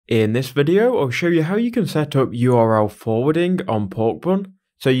In this video, I'll show you how you can set up URL forwarding on Porkbun,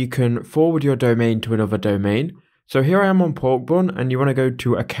 so you can forward your domain to another domain. So here I am on Porkbun, and you want to go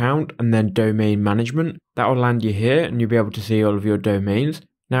to account and then domain management. That will land you here and you'll be able to see all of your domains.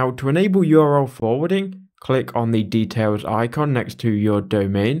 Now to enable URL forwarding, click on the details icon next to your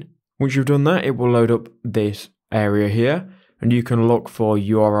domain. Once you've done that, it will load up this area here and you can look for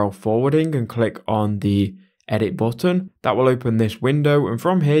URL forwarding and click on the edit button. That will open this window, and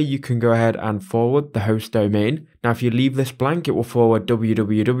from here you can go ahead and forward the host domain. Now if you leave this blank, it will forward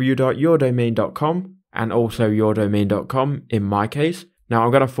www.yourdomain.com and also yourdomain.com in my case. Now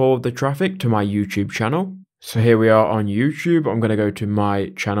I'm going to forward the traffic to my YouTube channel. So here we are on YouTube. I'm going to go to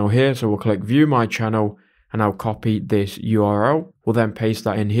my channel here. So we'll click view my channel and I'll copy this URL. We'll then paste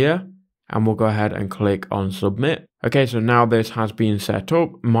that in here and we'll go ahead and click on submit. Okay, so now this has been set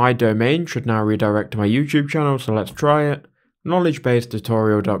up. My domain should now redirect to my YouTube channel. So let's try it.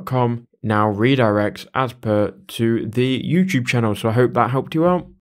 KnowledgeBaseTutorial.com now redirects as per to the YouTube channel. So I hope that helped you out.